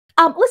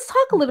Let's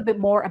talk a little bit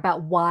more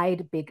about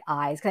wide, big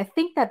eyes. 'Cause I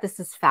think that this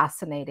is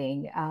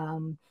fascinating.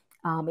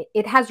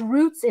 It has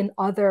roots in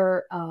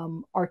other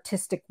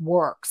artistic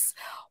works.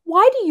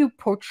 Why do you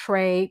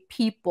portray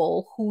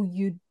people who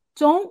you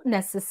don't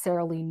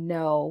necessarily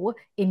know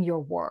in your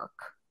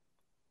work?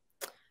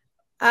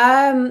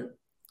 Um,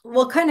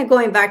 well, kind of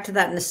going back to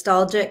that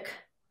nostalgic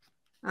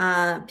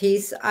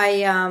piece,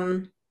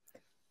 I,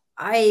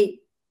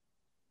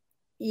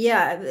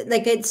 yeah,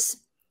 like it's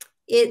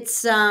it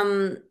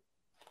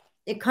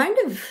kind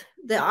of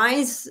the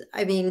eyes.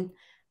 I mean,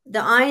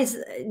 the eyes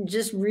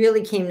just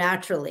really came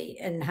naturally,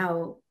 and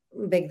how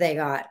big they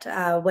got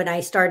when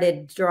I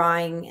started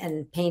drawing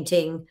and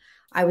painting.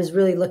 I was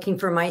really looking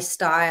for my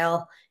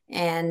style,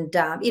 and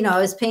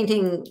I was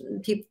painting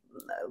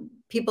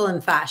people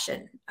in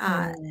fashion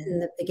Hmm. in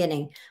the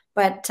beginning,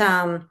 but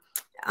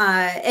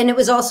and it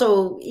was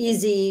also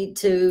easy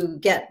to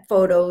get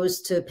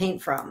photos to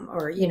paint from,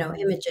 or Hmm.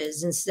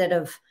 images, instead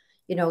of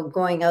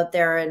going out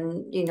there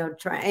and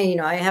try.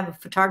 I have a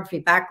photography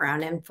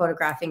background and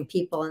photographing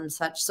people and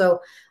such,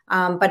 so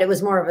but it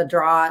was more of a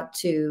draw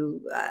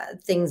to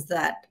things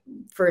that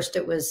first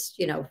it was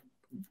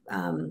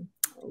um,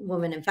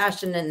 women in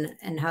fashion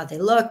and how they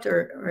looked,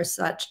 or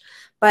such.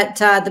 But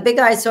the big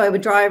eyes, so I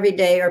would draw every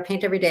day or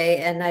paint every day,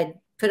 and I'd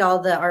put all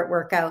the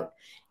artwork out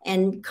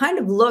and kind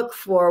of look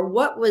for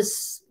what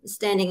was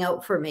standing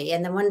out for me.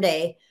 And then one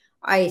day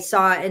I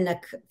saw in a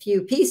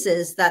few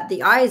pieces that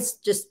the eyes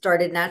just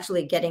started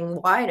naturally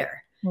getting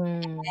wider.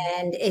 Hmm.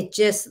 And it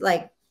just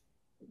like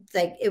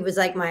it was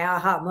like my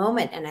aha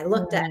moment. And I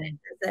looked at it Hmm. and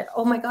said,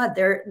 "Oh my God,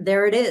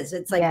 there it is.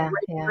 It's like Yeah,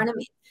 right in yeah. front of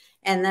me."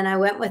 And then I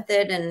went with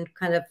it and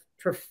kind of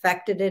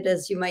perfected it,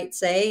 as you might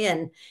say.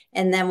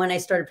 And then when I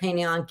started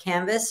painting on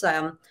canvas,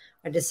 I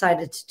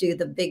decided to do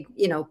the big,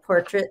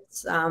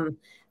 portraits.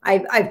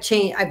 I've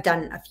changed. I've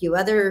done a few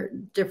other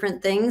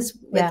different things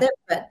with Yeah. it,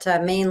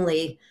 but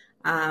mainly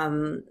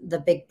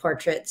the big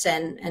portraits.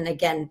 And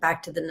again,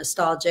 back to the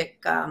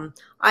nostalgic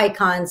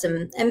icons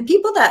and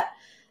people that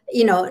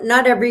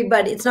not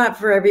everybody, it's not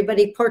for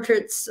everybody.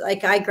 Portraits,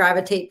 like I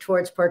gravitate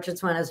towards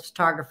portraits. When I was a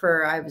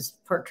photographer, I was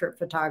portrait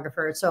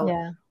photographer. So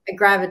Yeah. I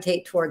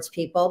gravitate towards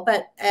people.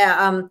 But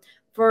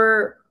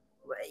for,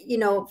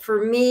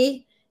 for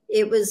me,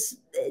 it was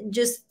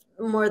just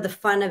more the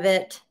fun of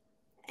it.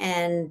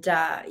 And,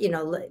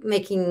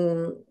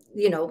 making,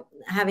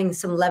 having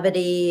some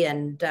levity,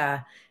 and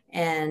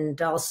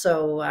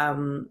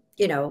also,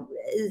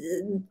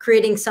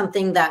 creating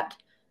something that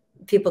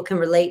people can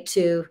relate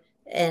to.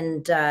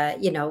 And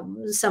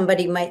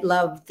somebody might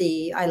love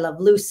the I Love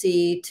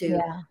Lucy, to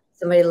Yeah.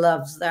 somebody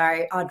loves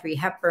the Audrey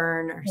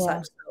Hepburn or Yeah.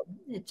 such. So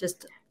it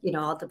just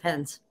all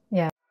depends.